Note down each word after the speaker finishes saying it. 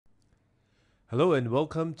Hello and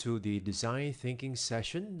welcome to the design thinking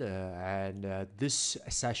session. This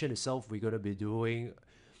session itself, we're going to be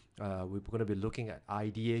looking at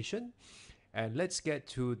ideation. And let's get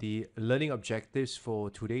to the learning objectives for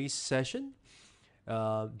today's session. There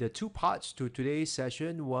are two parts to today's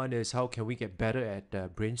session. One is how can we get better at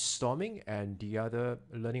brainstorming, and the other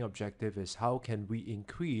learning objective is how can we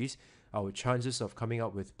increase our chances of coming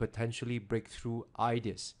up with potentially breakthrough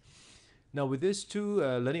ideas. Now, with these two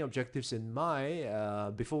learning objectives in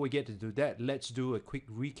mind, before we get into that, let's do a quick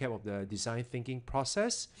recap of the design thinking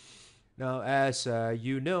process. Now, as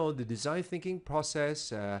you know, the design thinking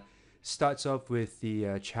process starts off with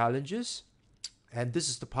the challenges, and this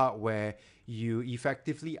is the part where you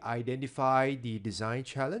effectively identify the design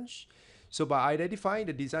challenge. So, by identifying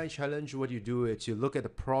the design challenge, what you do is you look at the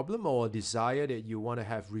problem or desire that you want to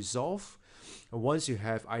have resolved. And once you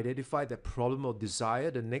have identified the problem or desire,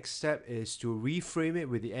 the next step is to reframe it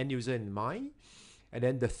with the end user in mind. And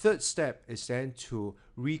then the third step is then to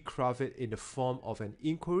recraft it in the form of an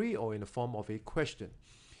inquiry or in the form of a question.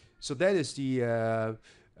 So that is the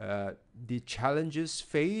challenges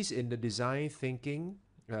phase in the design thinking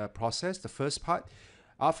process, the first part.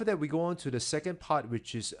 After that, we go on to the second part,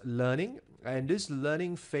 which is learning. And this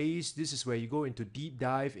learning phase, this is where you go into deep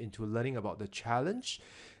dive into learning about the challenge.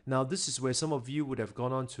 Now, this is where some of you would have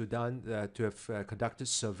gone on to have conducted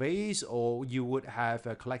surveys, or you would have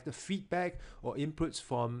collected feedback or inputs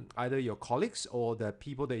from either your colleagues or the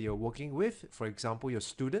people that you're working with, for example, your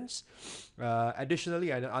students.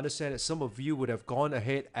 Additionally, I understand that some of you would have gone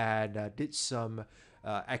ahead and did some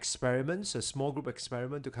experiments, a small group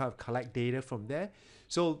experiment to kind of collect data from there.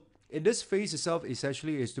 So in this phase itself,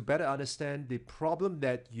 essentially, is to better understand the problem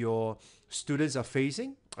that your students are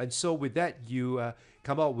facing. And so with that, you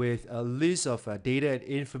come up with a list of data and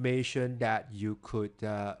information that you could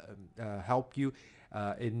help you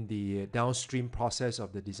in the downstream process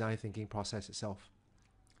of the design thinking process itself.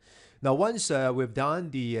 Now, once we've done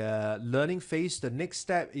the learning phase, the next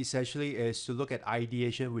step essentially is to look at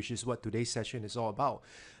ideation, which is what today's session is all about.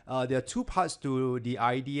 There are two parts to the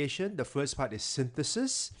ideation. The first part is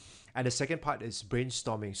synthesis, and the second part is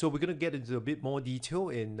brainstorming. So we're going to get into a bit more detail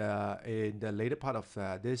in the later part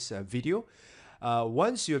of this video.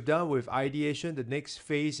 Once you're done with ideation, the next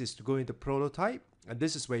phase is to go into prototype. And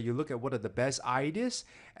this is where you look at what are the best ideas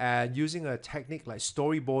and using a technique like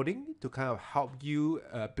storyboarding to kind of help you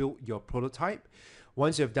build your prototype.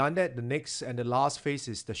 Once you've done that, the next and the last phase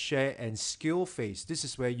is the share and scale phase. This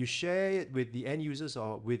is where you share it with the end users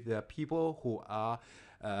or with the people who are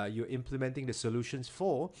you're implementing the solutions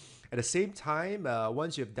for. At the same time,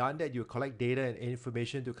 once you've done that, you collect data and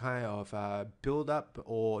information to kind of build up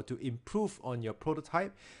or to improve on your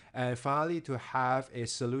prototype, and finally to have a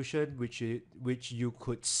solution which you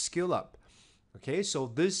could scale up. Okay, so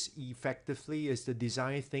this effectively is the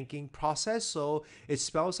design thinking process. So it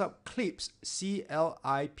spells out CLIPS,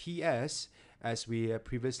 CLIPS, as we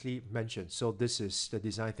previously mentioned. So this is the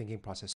design thinking process.